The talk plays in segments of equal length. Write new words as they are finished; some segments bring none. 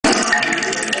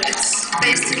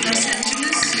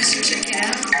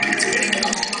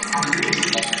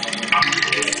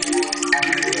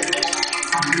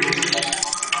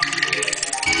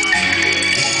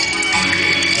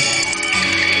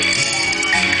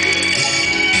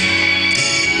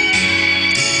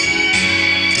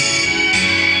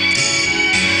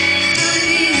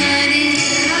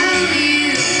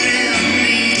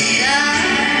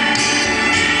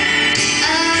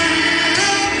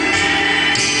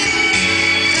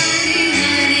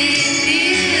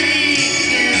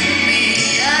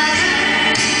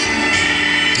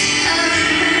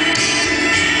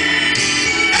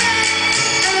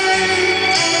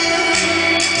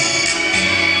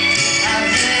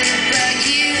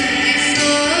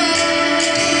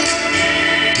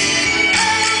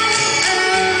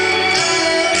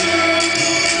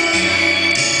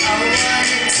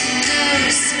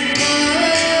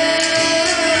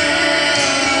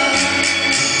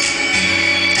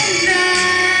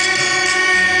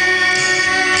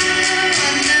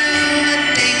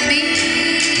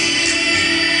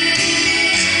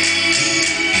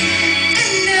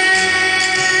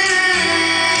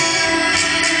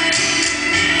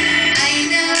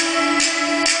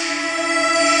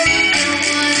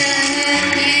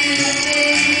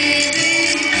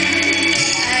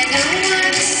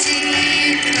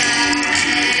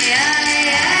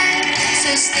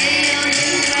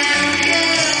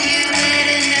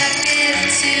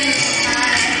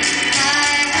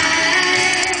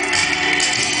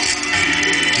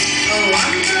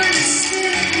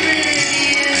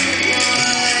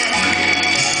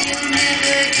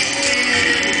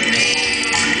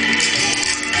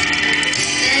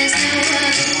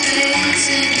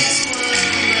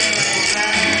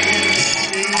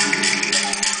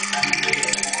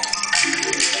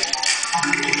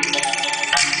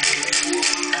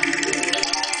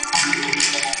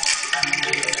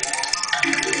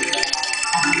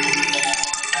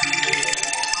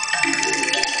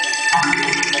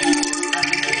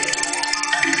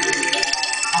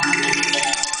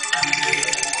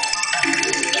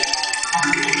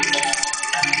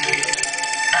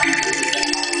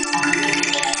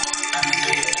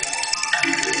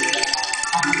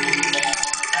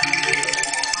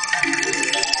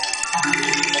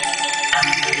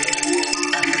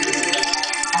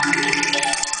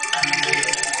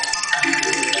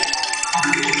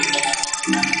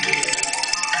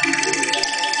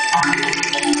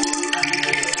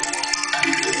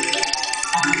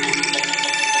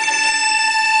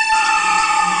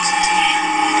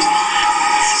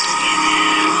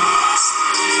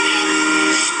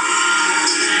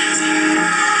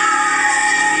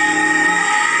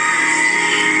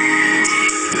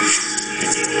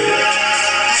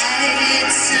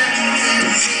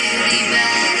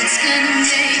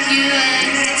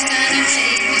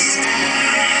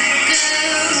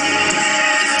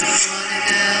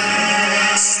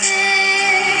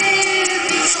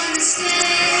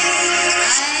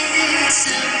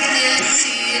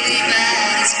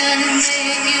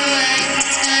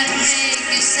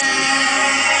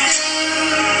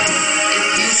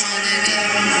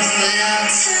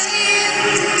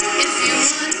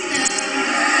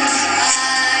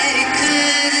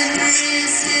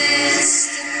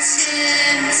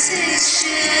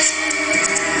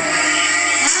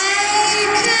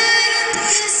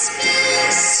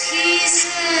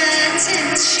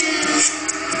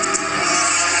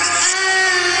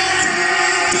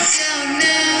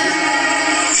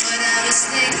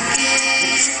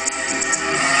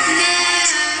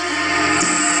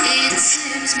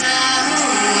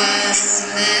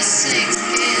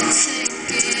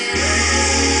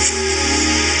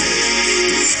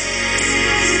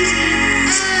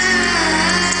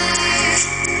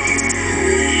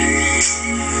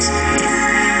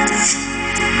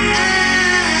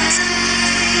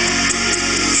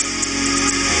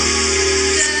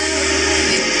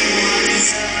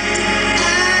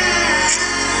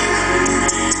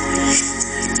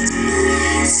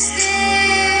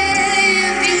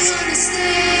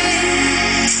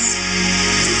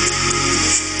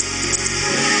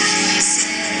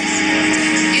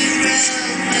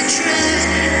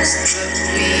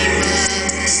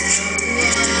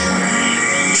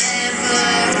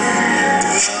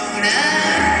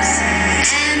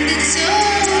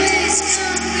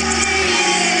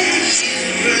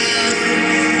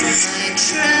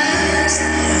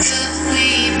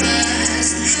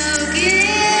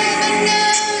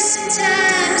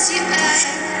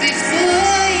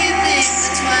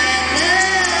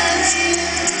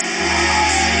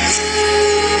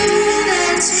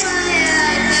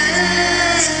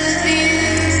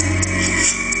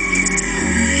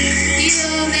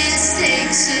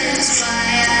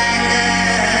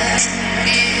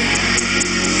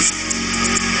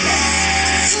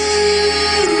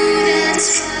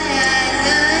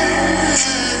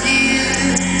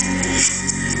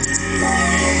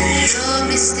Your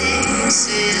mistakes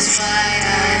is why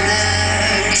I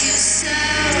love you so.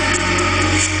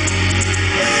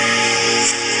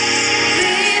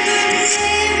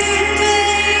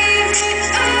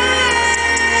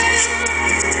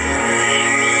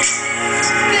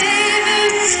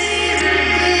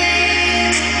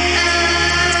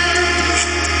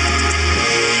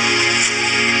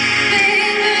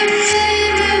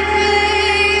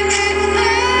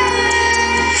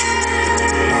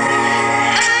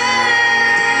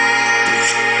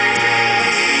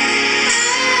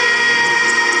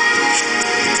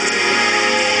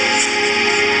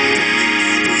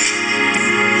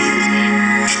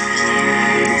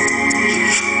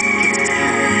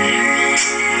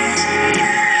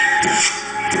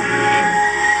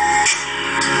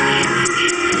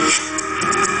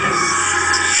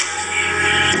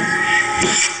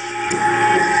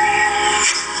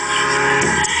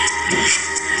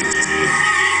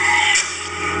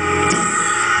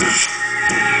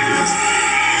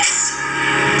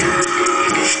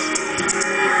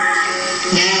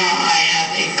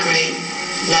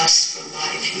 Lust for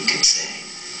life, you could say.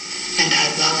 And I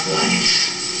love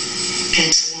life. And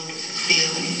it's a wonderful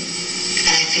feeling. And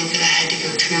I think that I had to go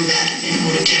through that in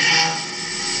order to have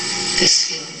this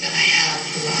feeling that I have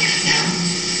for life now.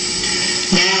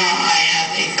 Now I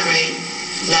have a great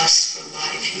lust for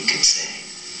life, you could say.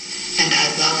 And I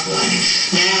love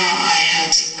life. Now I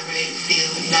have a great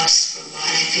feeling, lust for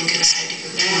life. I think that I had to go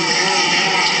through that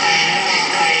in order to have a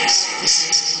great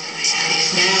lust for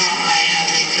life. Now I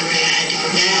have a great, I had to go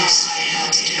through this. I have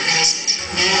to embrace it.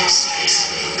 Now I have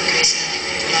a great lust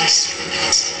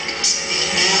for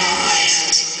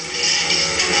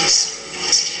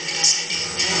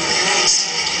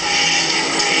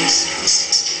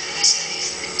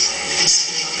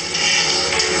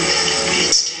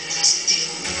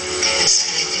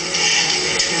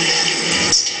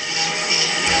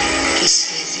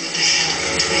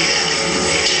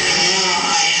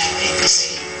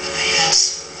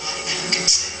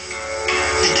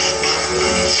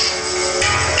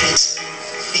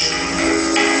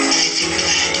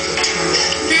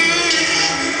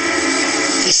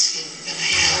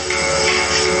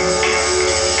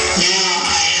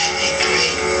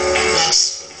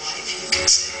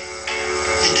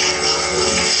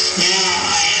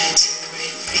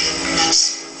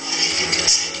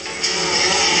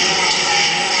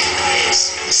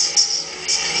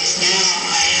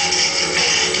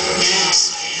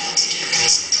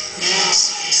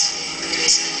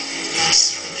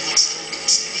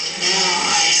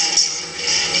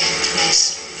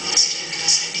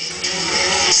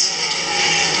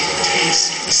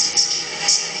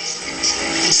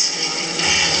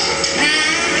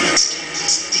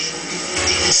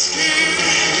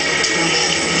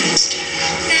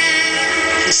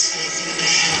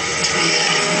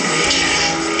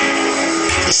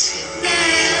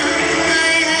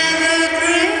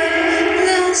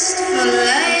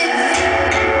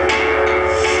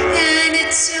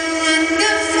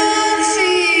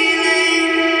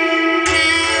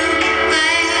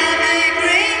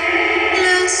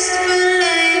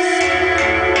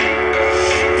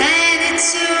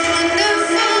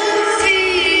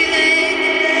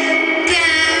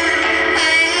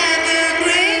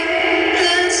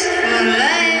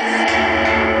life.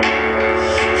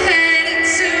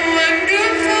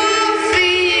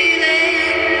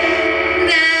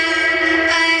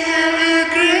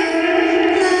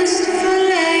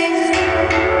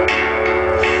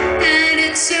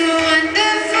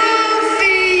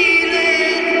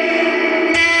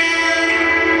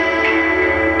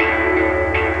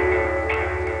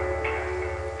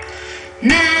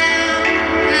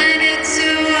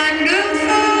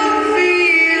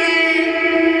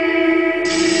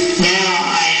 Now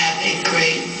I have a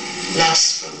great,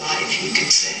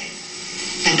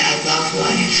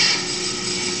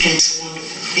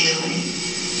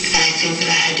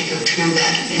 I had to go through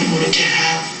this.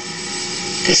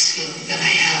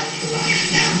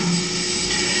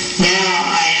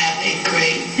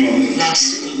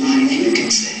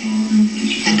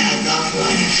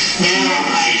 Now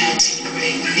I have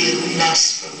a great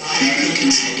lust for life, you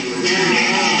could say.